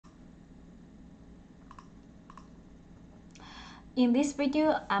In this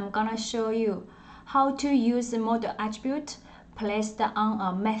video, I'm gonna show you how to use the model attribute placed on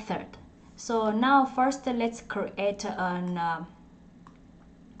a method. So now first let's create a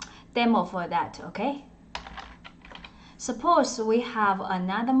demo for that, okay? Suppose we have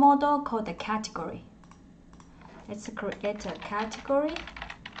another model called the category. Let's create a category.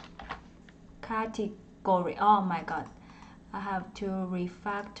 Oh my god, I have to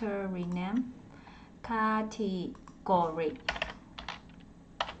refactor, rename category.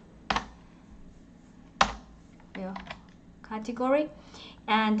 Category,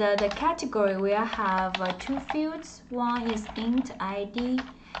 and the category will have two fields. One is int ID,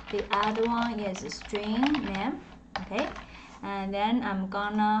 the other one is string name, okay? And then I'm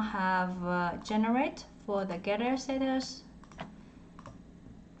gonna have generate for the getter setters,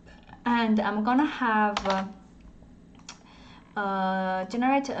 and I'm gonna have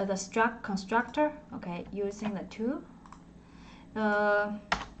generate the constructor, okay, using the two.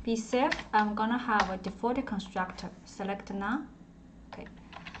 Be safe, I'm gonna have a default constructor. Select none. Okay.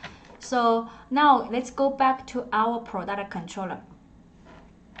 So now let's go back to our product controller.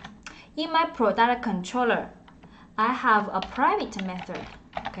 In my product controller, I have a private method,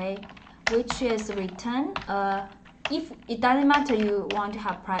 okay, which is return. If it doesn't matter you want to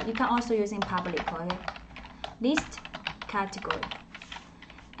have private, you can also use in public, okay. List category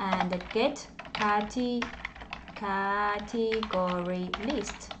and get category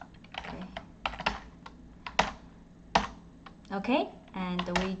list, okay, and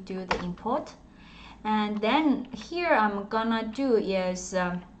we do the import, and then here I'm gonna do is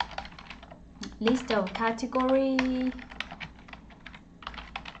list of category,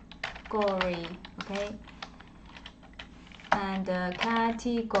 okay, and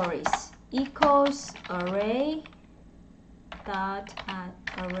categories equals array dot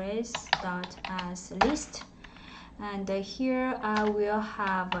arrays dot as list, and here I will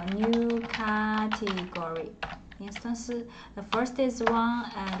have a new category instance. The first is one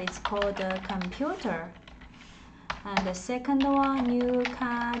and it's called computer, and the second one new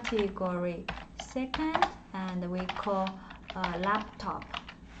category second, and we call laptop,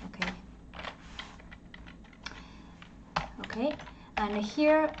 okay, and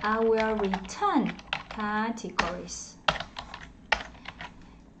here I will return categories.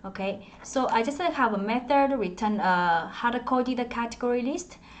 Okay, so I just have a method return hard-coded category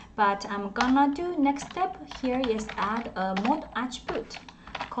list, but I'm gonna do next step here is add a model attribute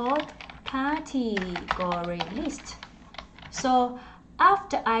called category list. So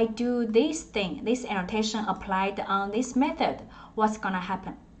after I do this thing, this annotation applied on this method, what's gonna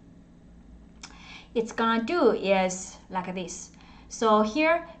happen? It's gonna do is like this. So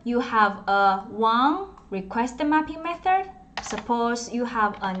here you have a one request mapping method. Suppose you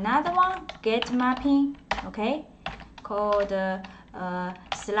have another one, get mapping, okay, called /a.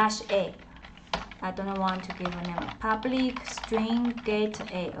 I don't want to give a name. Public string get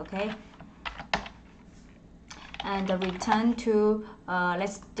a, okay, and return to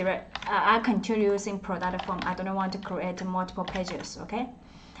let's direct. I continue using product form. I don't want to create multiple pages, okay.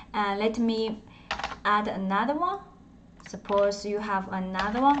 And let me add another one. Suppose you have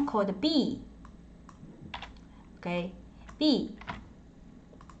another one called b, okay. B,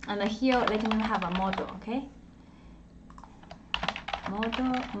 and here let me have a model, okay,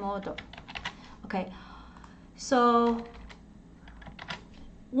 model, okay. So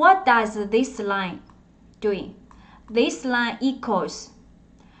what does this line doing? This line equals,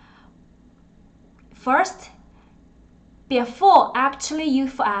 first, before actually you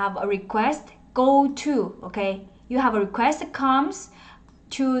have a request go to, okay, you have a request comes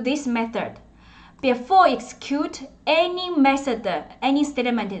to this method. Before execute any method, any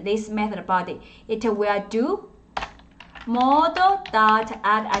statement in this method body, it will do model.add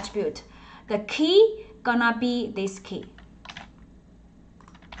attribute. The key gonna be this key.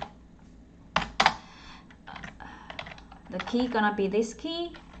 The key gonna be this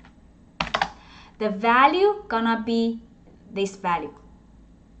key. The value gonna be this value.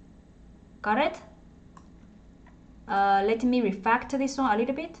 Got it? Let me refactor this one a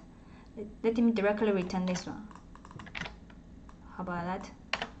little bit. Let me directly return this one. How about that?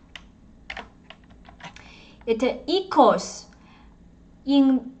 It equals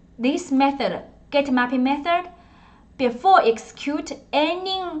in this method, get mapping method, before execute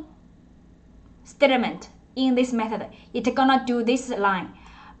any statement in this method, it's gonna do this line.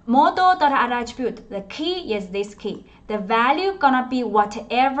 Model.add attribute, the key is this key. The value gonna be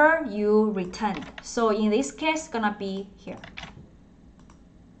whatever you returned. So in this case, gonna be here.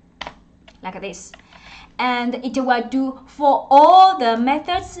 Like this. and it will do for all the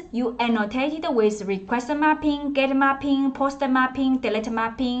methods you annotated with request mapping, get mapping, post mapping, delete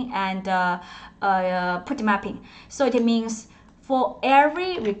mapping, and put mapping. So it means for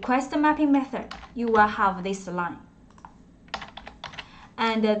every request mapping method, you will have this line.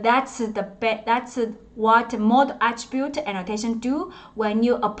 And that's what mode attribute annotation do when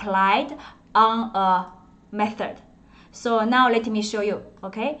you applied on a method. So now let me show you.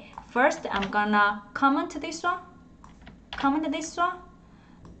 Okay, first I'm gonna comment this one, comment this one,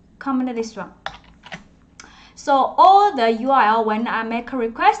 comment this one. So all the URL, when I make a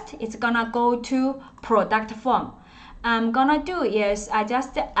request, it's gonna go to product form. I'm gonna do is I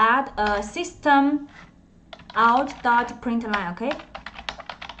just add a system out.println, okay?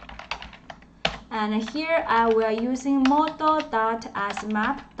 And here I will using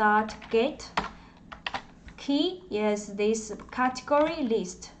model.asMap.get. Key is this category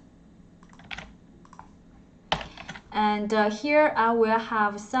list. And here I will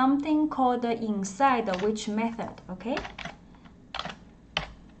have something called inside which method, okay?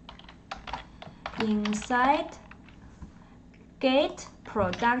 Inside get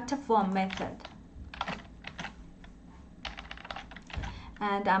product form method.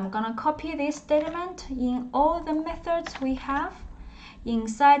 And I'm gonna copy this statement in all the methods we have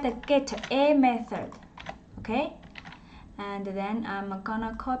inside the get a method, okay? And then I'm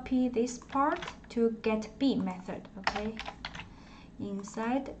gonna copy this part to get b method, okay?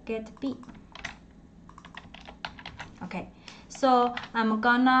 Inside get b. Okay, so I'm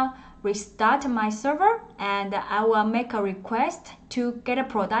gonna restart my server and I will make a request to get a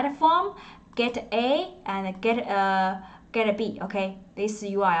product form, get a and get a B, okay, this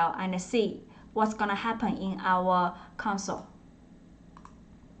URL, and see what's gonna happen in our console.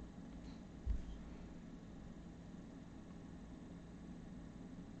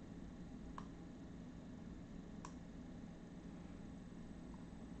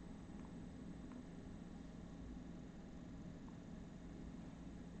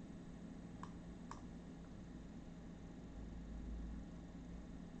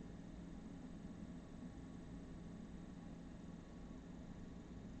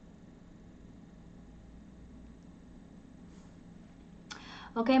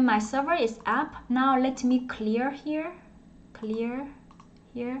 Okay, my server is up. Now let me clear here.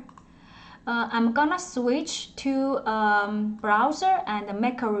 I'm gonna switch to browser and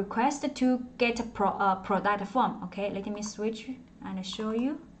make a request to get a product form. Okay, let me switch and show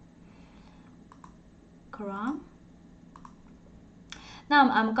you. Chrome. Now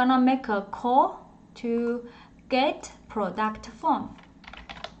I'm gonna make a call to get product form.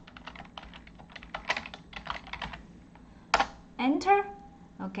 Enter.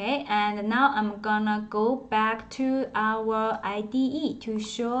 Okay, and now I'm gonna go back to our IDE to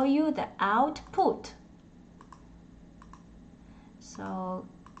show you the output. So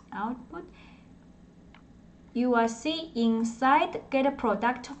output, you will see inside get a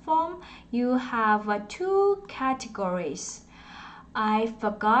product form, you have two categories. I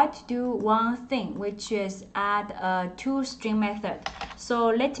forgot to do one thing, which is add a toString method. So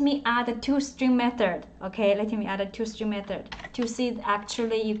let me add a toString method. Okay, let me add a toString method to see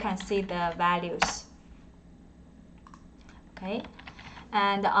actually you can see the values. Okay,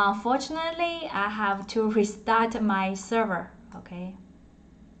 and unfortunately I have to restart my server. Okay.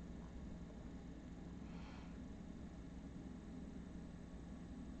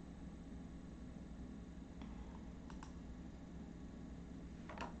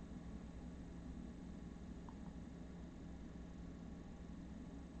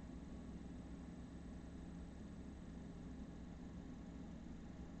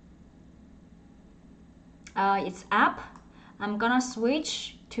 It's up. I'm gonna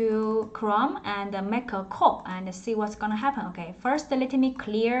switch to Chrome and make a call and see what's gonna happen. Okay, first let me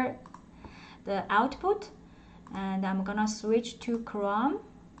clear the output and I'm gonna switch to Chrome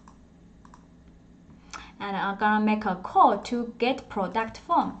and I'm gonna make a call to get product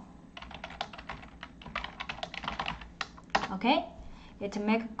form. Okay, it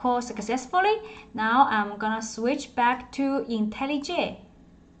make a call successfully. Now I'm gonna switch back to IntelliJ.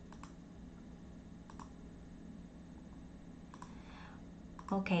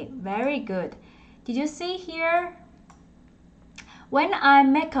 Okay, very good. Did you see here? When I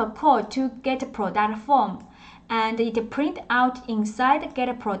make a call to get a product form and it print out inside get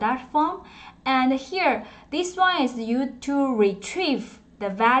a product form, and here this one is used to retrieve the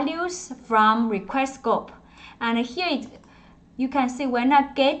values from request scope, and here you can see when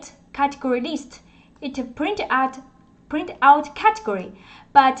I get category list, it print out print out category.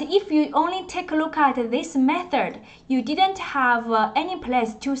 But if you only take a look at this method, you didn't have any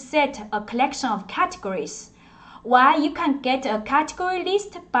place to set a collection of categories. Why you can get a category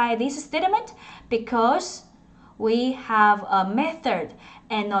list by this statement? Because we have a method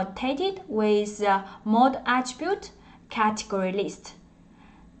annotated with mode attribute category list.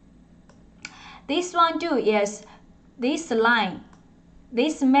 This one do is this line,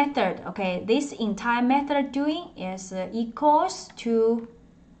 this method, okay, this entire method doing is equals to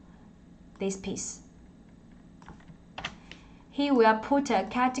this piece. Here we will put a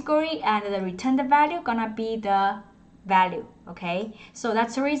category and the returned value gonna be the value, okay? So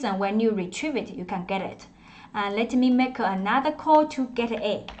that's the reason when you retrieve it, you can get it. And let me make another call to get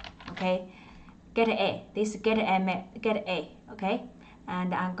A, okay? Get A, this get A, okay?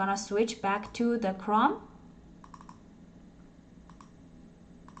 And I'm gonna switch back to the Chrome.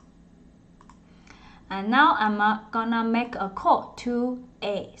 And now I'm gonna make a call to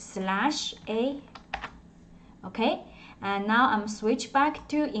A/A, okay? And now I'm switch back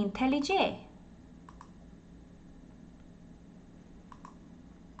to IntelliJ.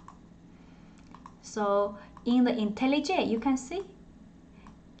 So in the IntelliJ, you can see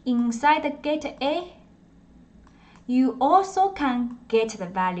inside the get A, you also can get the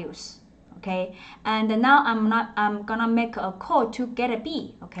values, okay? And now I'm gonna make a call to get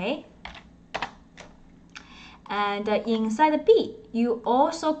B, okay? And inside B, you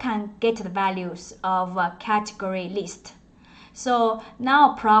also can get the values of a category list. So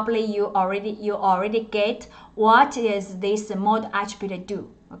now probably you already get what is this mode attribute do,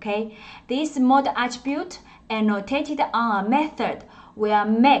 okay? This mode attribute annotated on a method will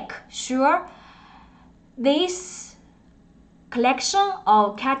make sure this collection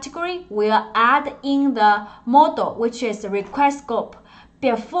or category will add in the model, which is the request scope,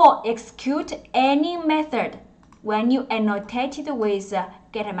 before execute any method when you annotate it with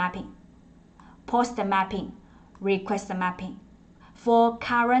get mapping, post mapping, request mapping for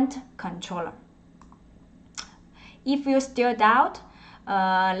current controller. If you still doubt,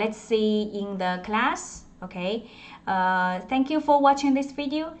 let's see in the class, okay? Thank you for watching this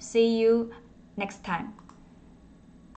video. See you next time.